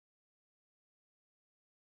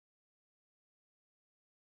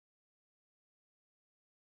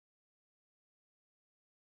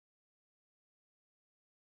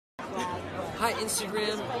Hi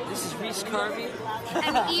Instagram, this is Reese Carvey.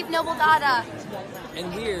 And Eve Nobledada.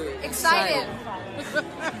 And we're excited. What's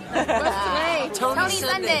today? Tony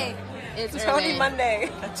Sunday. It's Tony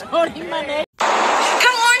Monday. Tony Monday.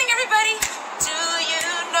 Good morning, everybody. Do you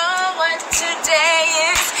know what today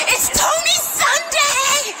is? It's Tony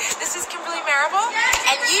Sunday. This is Kimberly Marable.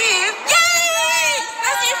 And you, yay!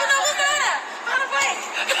 That's Eve Nobledada on a bike.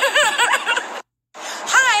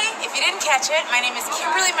 Hi, if you didn't catch it, my name is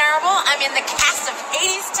Kimberly Marable. I'm in the cast of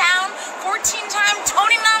Hadestown, 14-time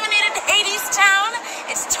Tony-nominated Hadestown.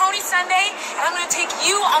 It's Tony Sunday, and I'm going to take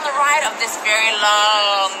you on the ride of this very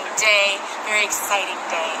long day, very exciting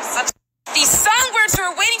day. These songbirds who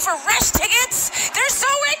are waiting for rush tickets, they're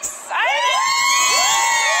so excited!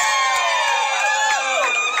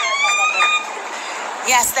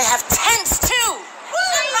 Yes, they have tents too.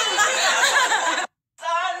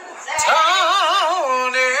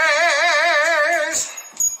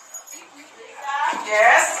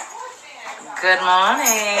 Yes. Good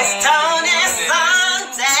morning. It's Tony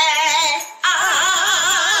Sunday.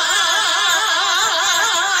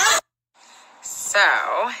 So,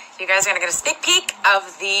 you guys are going to get a sneak peek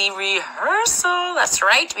of the rehearsal. That's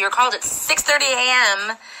right. We were called at 6:30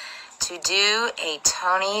 a.m. to do a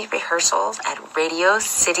Tony rehearsal at Radio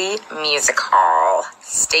City Music Hall.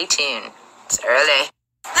 Stay tuned. It's early.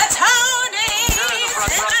 The Tonys! It's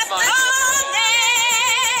the Tonys!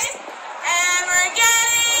 And we're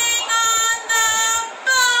getting on the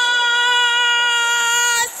bus!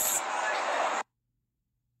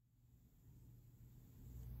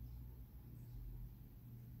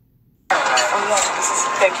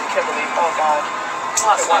 Thank you, Kimberly. Oh, God.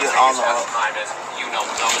 One thing is time is, you know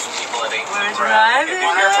those people at 18. We're driving. Be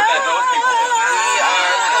careful that those people. We are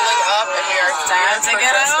pulling up and we are starting to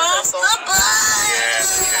get off the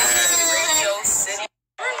bus. Radio City.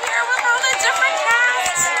 We're here with all the different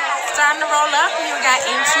casts. Starting to roll up. We got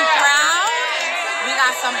Ancient Brown. We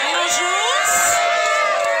got some Beetlejuice.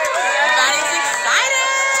 Everybody's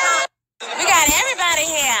excited. We got everybody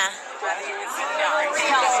here.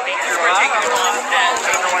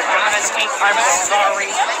 I'm sorry.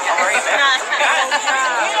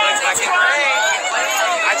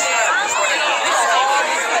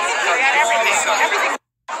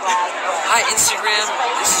 Hi Instagram,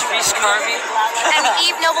 this is Reese Carvey. And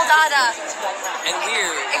Eve Nobledada. And we're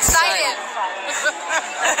Excited.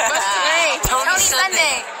 What's today? Tony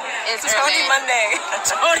Sunday. It's Tony Monday.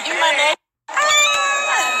 Tony Monday.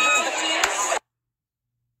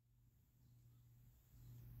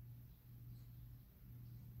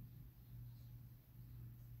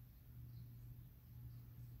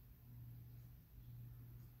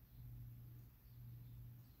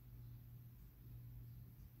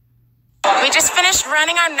 We just finished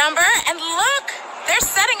running our number, and look, they're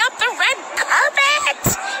setting up the red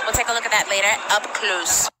carpet. We'll take a look at that later, up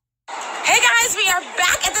close. Hey guys, we are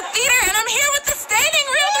back at the theater, and I'm here with the standing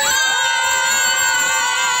room line.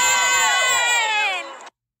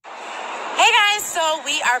 Hey guys, so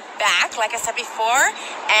we are back, like I said before,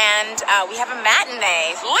 and we have a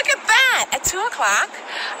matinee. Look at that, at 2 o'clock.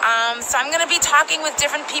 So I'm going to be talking with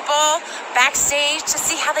different people backstage to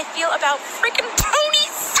see how they feel about freaking Tony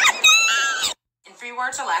Sunday. 3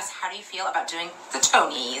 words or less, how do you feel about doing the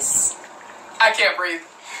Tonys? I can't breathe.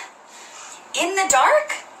 In the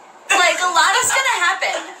dark? Like, a lot is gonna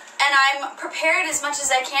happen. And I'm prepared as much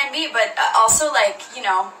as I can be, but also, like, you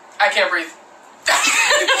know. I can't breathe.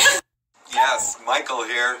 Yes, Michael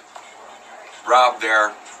here. Rob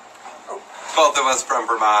there. Both of us from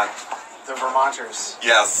Vermont. The Vermonters.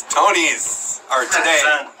 Yes, Tony's are today.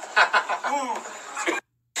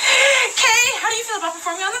 Kay, how do you feel about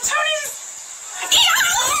performing on the Tonys?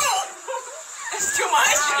 It's too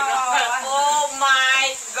much. Oh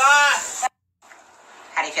my God.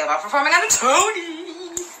 How do you feel about performing on the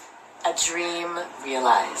Tonys? a dream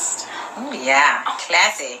realized. Oh yeah,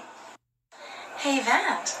 classy. Hey,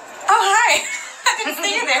 Vat. Oh, hi. I didn't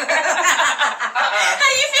see you there. How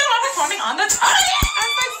do you feel about performing on the Tonys?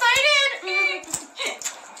 I'm so excited.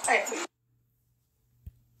 All right.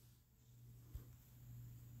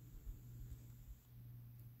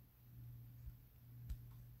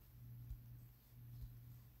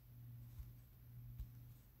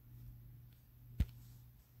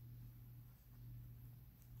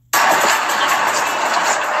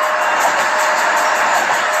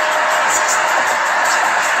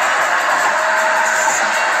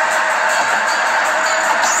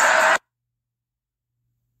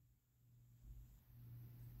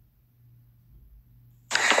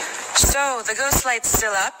 So, the ghost light's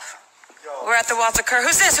still up. We're at the Walter Kerr.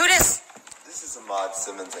 Who's this? Who this? This is Ahmad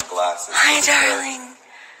Simmons in glasses. Hi, darling.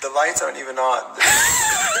 The lights aren't even on.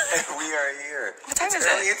 And we are here. What time is it?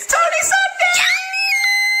 It's Tony Sunday!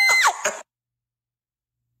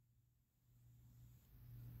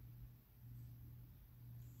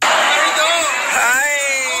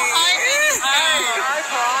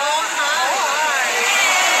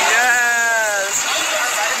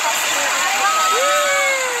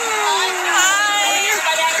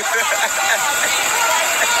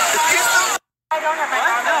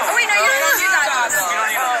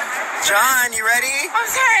 John, you ready? I'm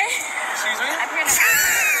sorry. Excuse me? I'm here next week.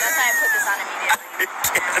 That's why I put this on immediately. I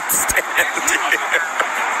can't stand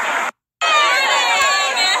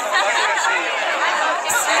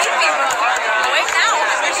you. Wake now.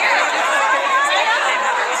 We're here. Good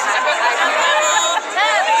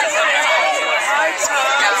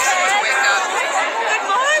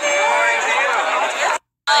morning.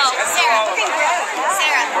 Oh, Sarah.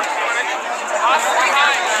 Sarah.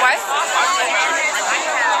 What?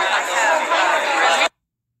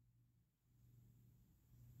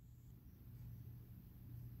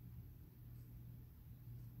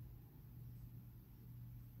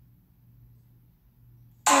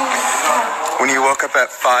 When you woke up at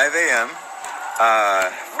 5 a.m.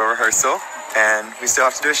 For rehearsal, and we still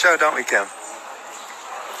have to do a show, don't we, Kim?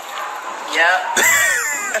 Yep.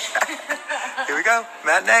 Here we go,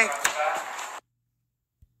 matinee.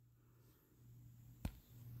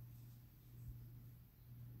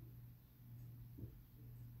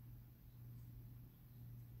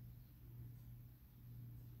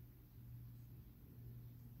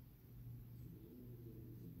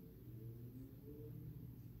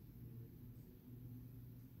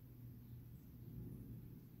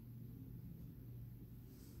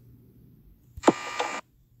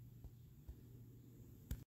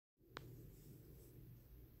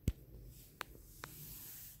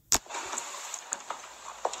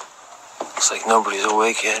 Looks like nobody's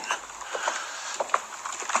awake yet.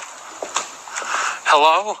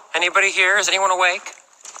 Hello? Anybody here? Is anyone awake?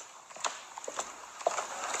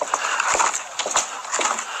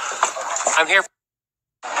 I'm here.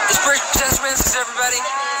 It's British Testaments, everybody.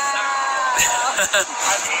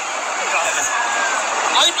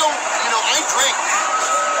 I don't, I drink.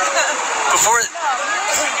 Before.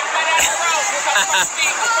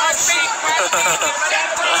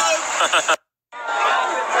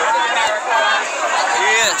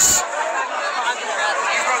 Yes.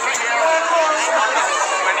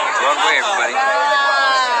 Wrong way, everybody.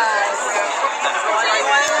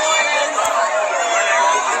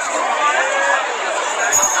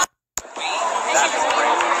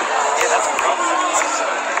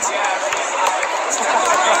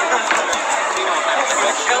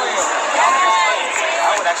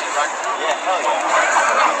 I would actually run. Yeah, hell yeah.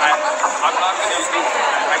 I'm not going to be.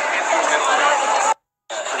 I can't do this.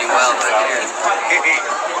 Pretty well, but here.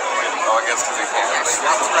 Oh, I guess because we can't.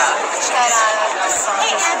 Hey,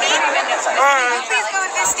 Abby. Please go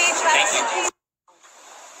with this stage left. Thank you.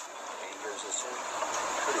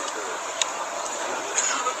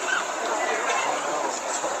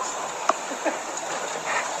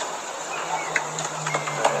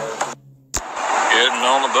 Getting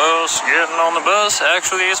on the bus.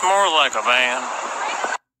 Actually, it's more like a van.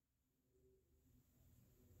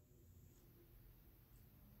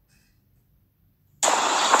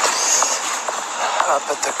 Up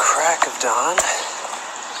at the crack of dawn.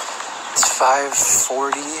 It's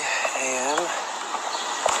 5:40 a.m.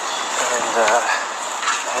 and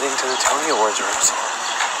heading to the Tony Awards rehearsal.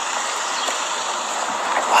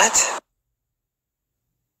 What?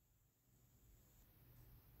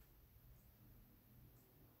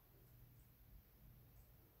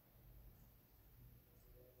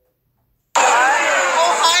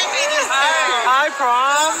 Hi,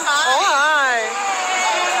 prom. Oh, hi.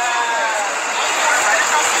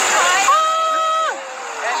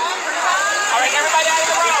 All right, everybody out of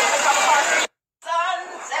the room. Let's have a party.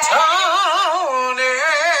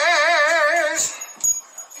 Tony's.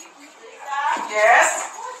 Yes.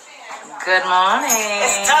 Good morning.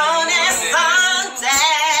 It's Tony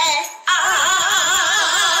Sunday.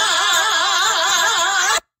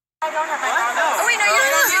 Oh, wait, no,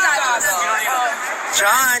 you got it.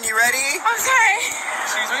 John, you ready? I'm sorry.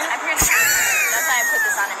 Excuse me? I'm here next week. That's why I put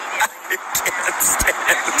this on immediately. I can't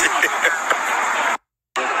stand you.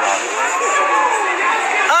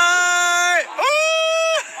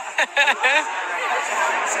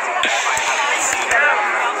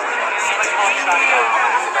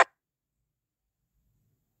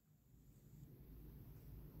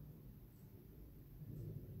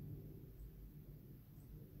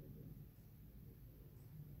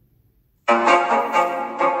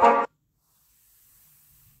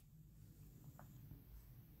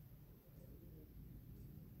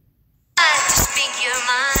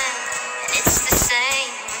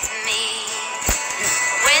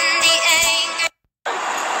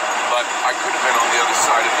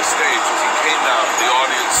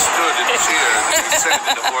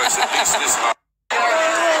 the voice at least this far.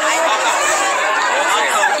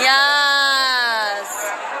 Yes.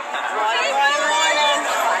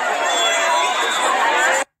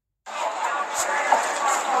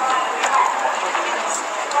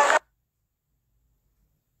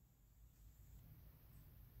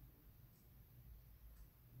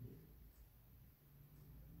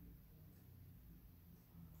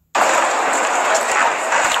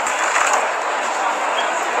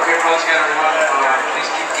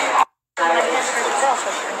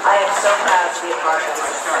 I am so proud to be a part of this.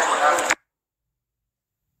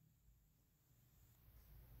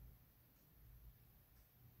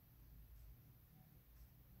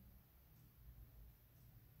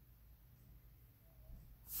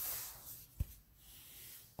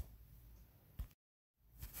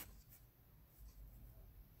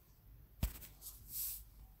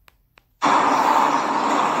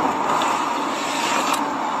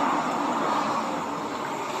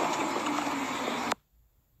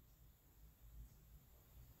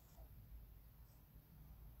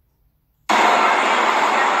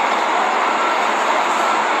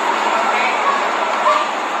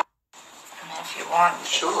 If you want.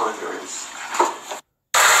 Sure, Grace.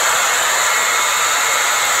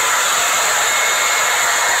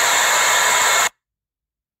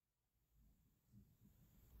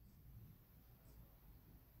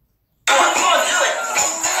 Good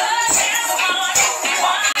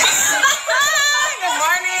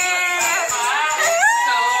morning.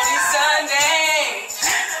 Tony Sunday.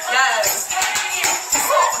 Yes.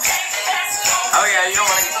 Oh yeah, you don't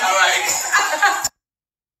want to get right.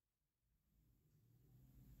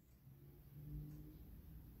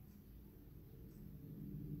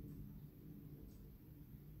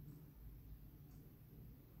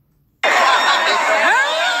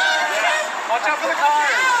 Watch out for the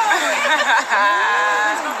cars.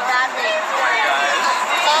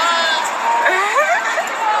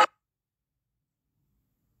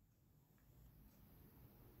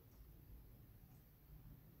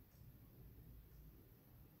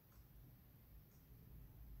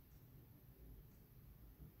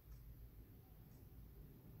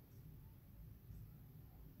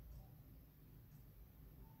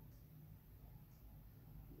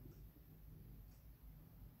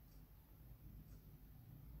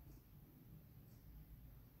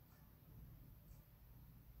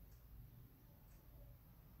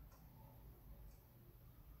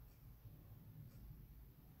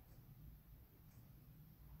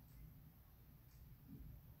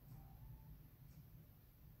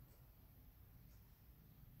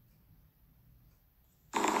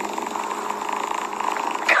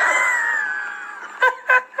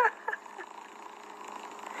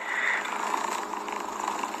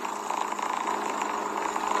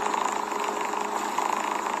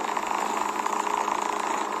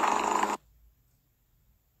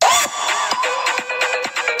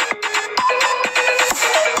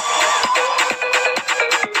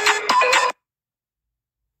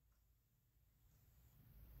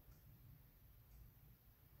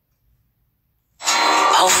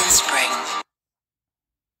 Poland Spring.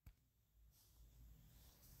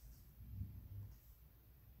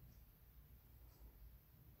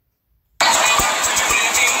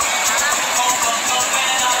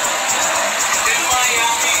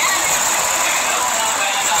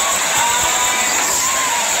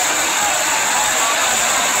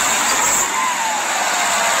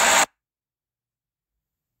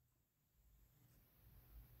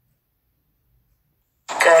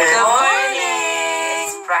 Good morning.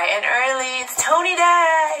 It's bright and early. It's Tony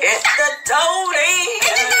Day. It's the Tony.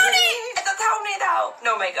 It's the Tony. It's the Tony though.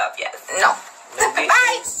 No makeup, yes. No. Bye.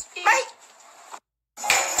 Bye.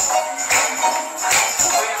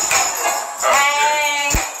 Hey.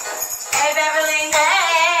 Hey, Beverly.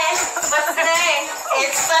 Hey. What's today?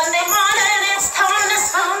 It's Sunday morning. It's Tony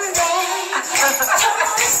Sunday.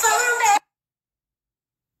 Tony Sunday.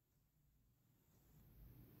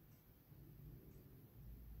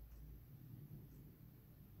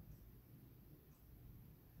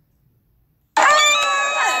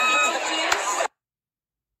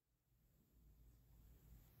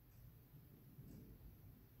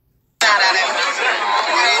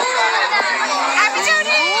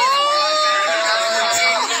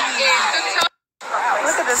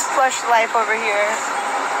 Look at this plush life over here.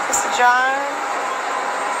 Mr. John.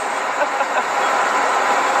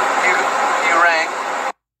 You rang.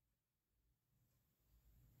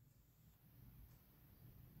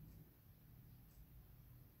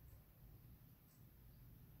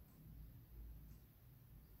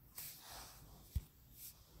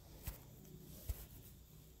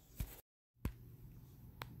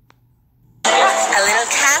 A little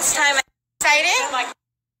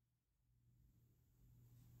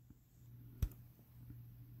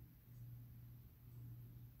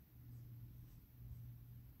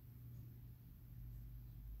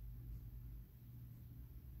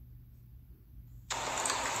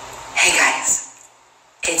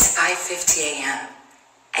 5:50 a.m.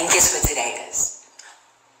 And guess what today is?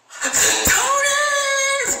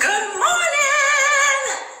 Tony's! Good morning!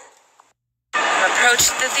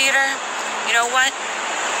 Approached the theater. You know what?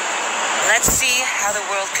 Let's see how the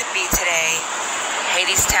world could be today.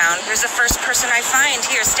 Hadestown. Here's the first person I find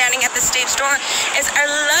here standing at the stage door is our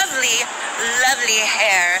lovely, lovely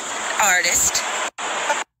hair artist.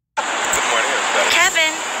 Good morning, everybody.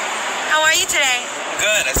 Kevin, how are you today?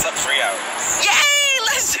 Good. I slept 3 hours. Yay!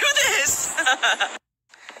 Let's do this!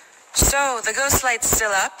 So, the ghost light's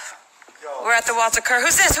still up. We're at the Walter Kerr.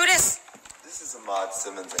 Who's this? Who this? This is Ahmad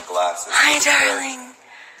Simmons in glasses. Hi, darling.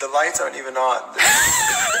 The lights aren't even on.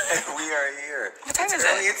 We are here. What time is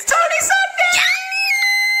Early. it? It's Tony Sunday!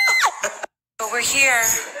 So we're here.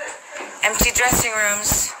 Empty dressing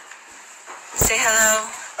rooms. Say hello.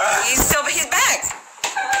 He's back.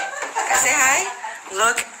 Say hi.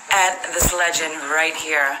 Look at this legend right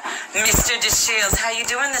here. Mr. DeShields, how you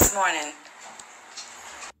doing this morning?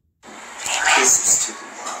 Kisses to the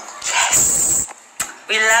world. Yes.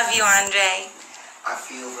 We love you, Andre. I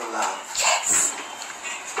feel the love. Yes.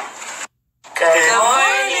 Good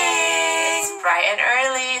morning. It's bright and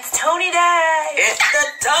early. It's Tony Day. It's the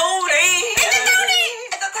Tony! It's the Tony.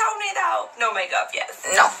 It's the Tony, though. No makeup, yes.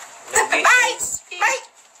 No. Bye. Bye.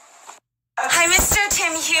 Hi, Mr.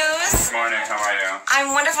 Tim Hughes. Good morning. How are you? I'm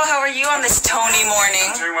wonderful. How are you on this Tony morning?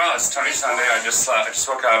 I'm doing well. It's Tony Sunday. I just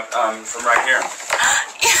woke up from right here.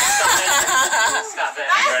 Stop it.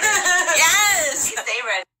 I'm ready. Yes. Stay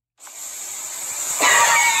ready.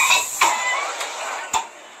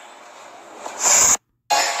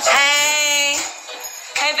 Hey.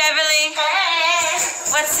 Hey, Beverly. Hey.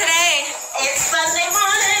 What's today? It's Sunday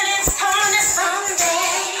morning, it's Tony Sunday.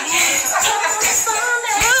 Tony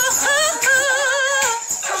Sunday.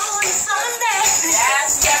 Tony Sunday.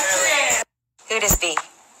 Yes, yes. Who this be?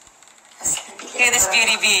 A sleepy Who this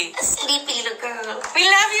beauty be? A sleepy little girl. We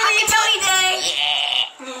love you, Happy Tony Day.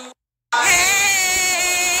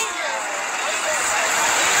 Hey!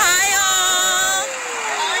 Hi, all!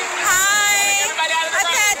 Hi! Hi,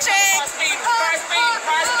 Patrick! Car speed.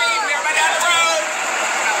 Everybody on the road.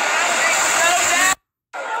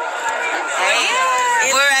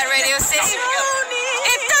 Hey, we're at Radio City.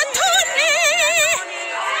 It's the Tony!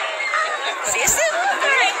 See you soon.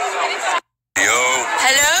 Yo,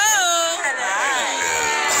 Hello!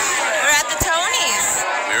 We're at the Tonys.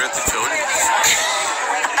 we're at the Tony.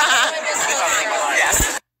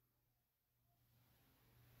 Yes.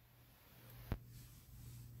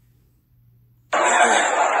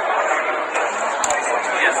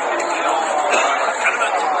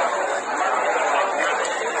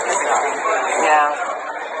 Yeah.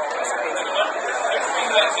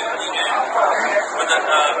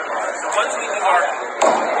 Once we do our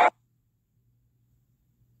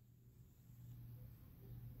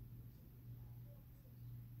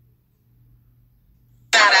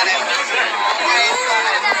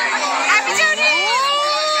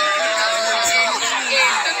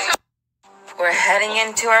We're heading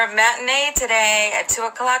into our matinee today at 2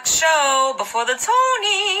 o'clock show before the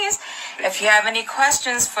Tonys. If you have any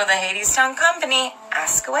questions for the Hadestown Company,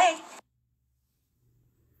 ask away.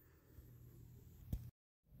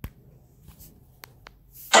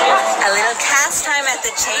 A little cast time at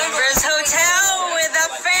the Chambers Hotel with the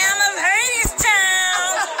fam of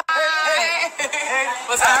Hadestown.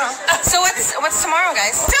 What's up? So what's tomorrow,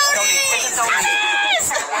 guys? Tonys!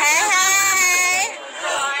 Hey, hey!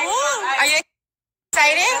 Ooh, are you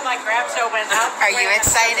excited? My grab show went up. Are you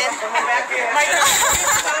excited?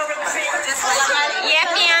 Yep,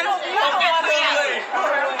 ma'am.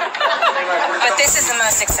 But this is the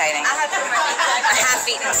most exciting. A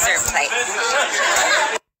half-eaten syrup plate.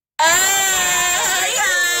 Hey,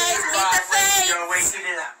 guys, meet the face.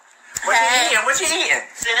 What you eating?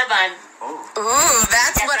 Cinnabon. Ooh,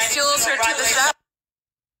 that's what fuels her to the show.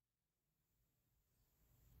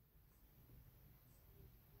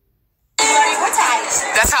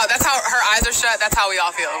 That's how her eyes are shut. That's how we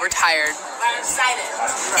all feel. We're tired. I'm excited.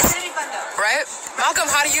 It's gonna be fun though. Right? Malcolm,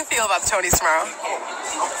 how do you feel about the Tonys tomorrow?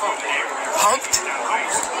 Pumped?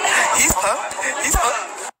 He's pumped. He's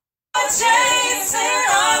pumped. Chasing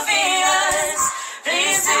our fears,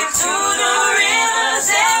 listen to the rivers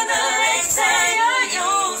and the lakes that you're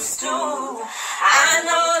used to. I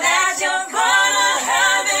know that you're gonna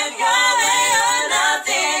have it your way or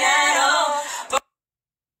nothing at all.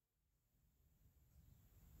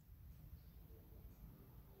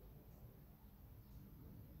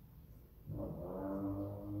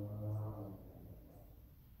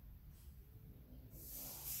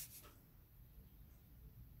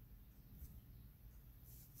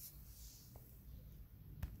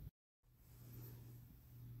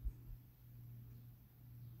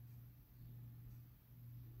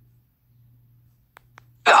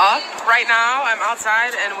 right now I'm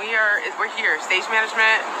outside and we're here. Stage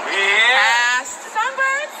management. Yeah.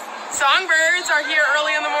 Songbirds are here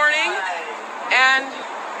early in the morning, and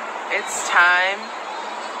it's time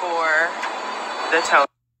for the tone.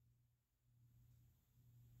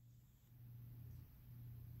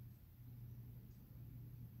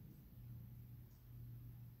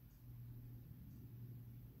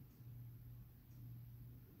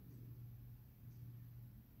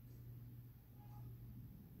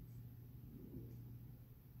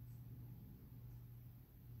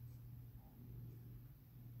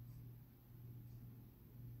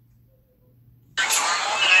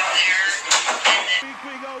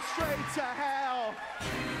 We go straight to hell.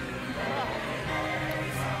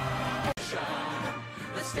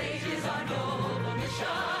 The stage is our noble mission.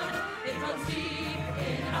 It runs deep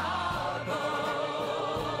in our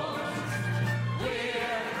bones.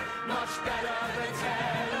 We're much better than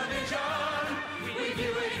television. We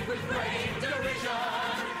view it with great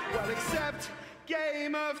derision. Well, except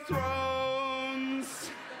Game of Thrones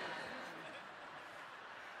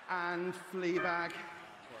and Fleabag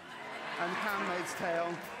and Handmaid's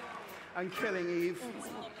Tale and Killing Eve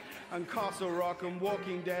and Castle Rock and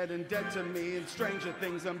Walking Dead and Dead to Me and Stranger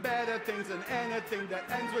Things and Better Things and anything that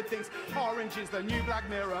ends with things. Orange is the new Black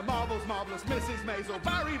Mirror, Marvel's Marvelous, Mrs. Maisel,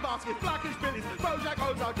 Barry Basket, Blackish Billies, Bojack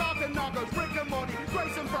Ozark, Dark and Narcos, Rick and Morty,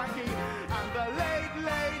 Grace and Frankie, and The Late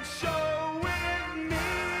Late Show with me.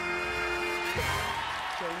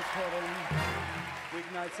 James Corden,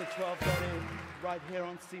 weeknights at 12:30, right here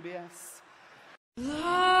on CBS.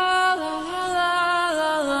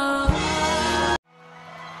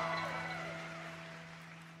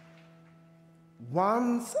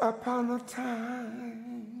 Once upon a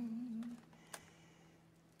time,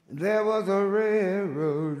 there was a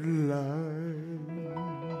railroad line.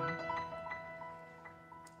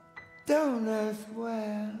 Don't ask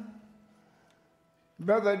where,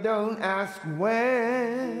 brother, don't ask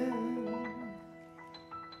when.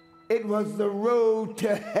 It was the road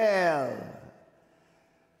to hell.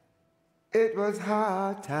 It was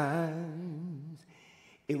hard times.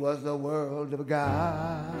 It was the world of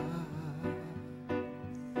God.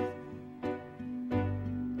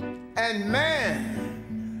 And man,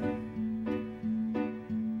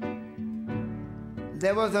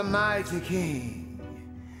 there was a mighty king.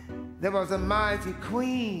 There was a mighty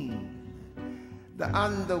queen. The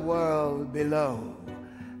underworld below,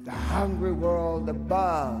 the hungry world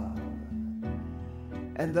above.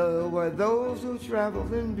 And there were those who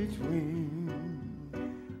traveled in between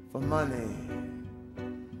for money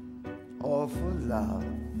or for love.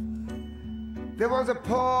 There was a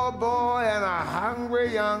poor boy and a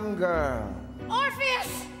hungry young girl.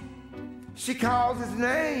 Orpheus! She called his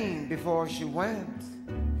name before she went.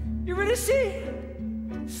 You ready to see?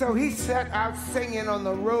 So he set out singing on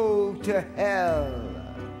the road to hell.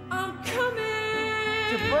 I'm coming!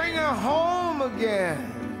 To bring her home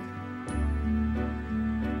again.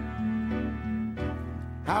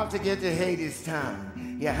 How to get to Hadestown?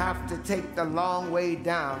 You have to take the long way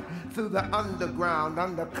down through the underground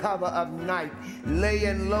under cover of night,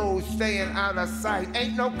 laying low, staying out of sight.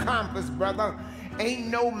 Ain't no compass, brother. Ain't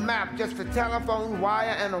no map, just a telephone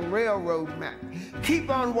wire and a railroad map.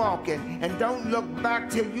 Keep on walking and don't look back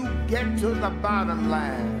till you get to the bottom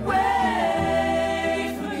line.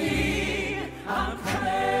 Wait for me, I'm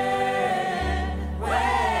coming.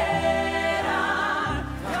 Wait, I'm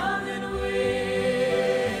coming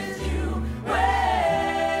with you.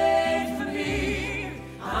 Wait for me,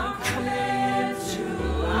 I'm coming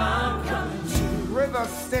too. I'm coming too. River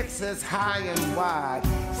Styx is high and wide,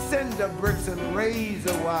 cinder bricks and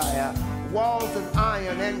razor wire, walls of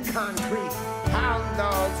iron and concrete, hound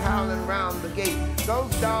dogs howling round the gate.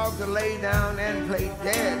 Those dogs will lay down and play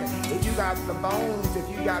dead if you got the bones, if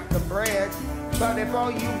you got the bread. But if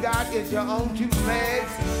all you got is your own two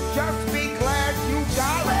legs, just be glad you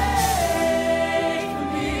got it. Wait for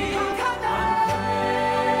me, I'm coming.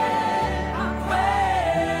 I'm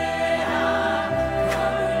waiting,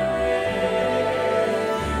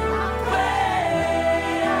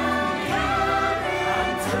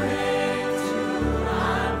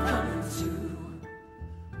 I'm coming too.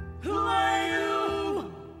 Who are you?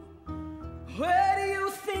 Where do you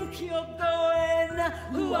think you're going?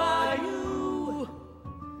 Who are you?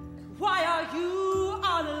 Why are you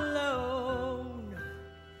all alone?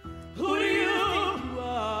 Who do you think you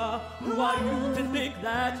are? Who are you to think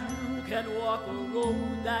that you can walk a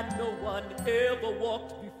road that no one ever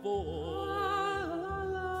walked before?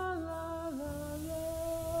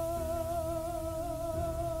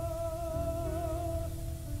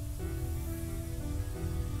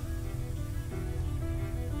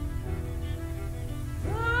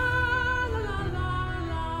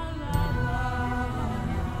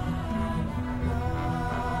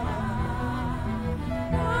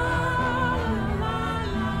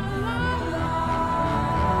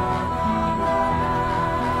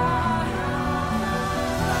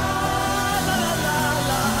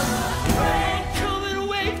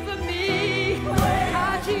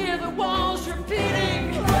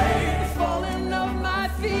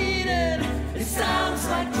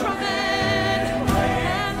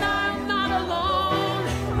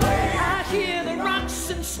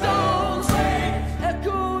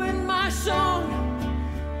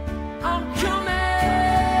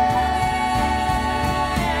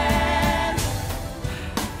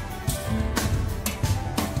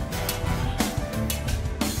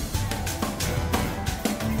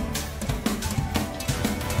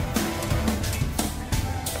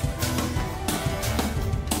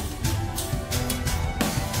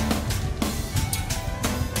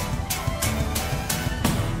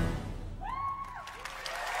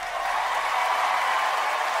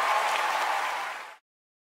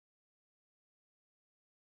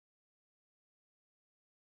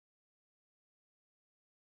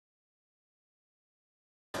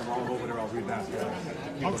 I'll go over there. I'll read that.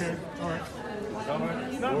 Okay. All right.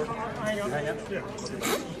 No, hang on. Hang on. Yeah.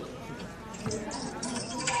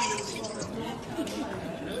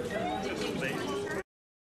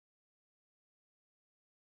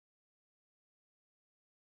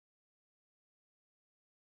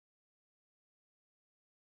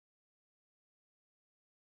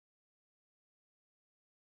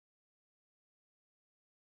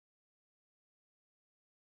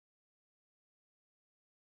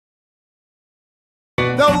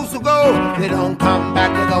 Those who go, they don't come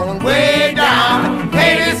back, they're going way down.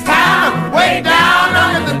 Hadestown, way down.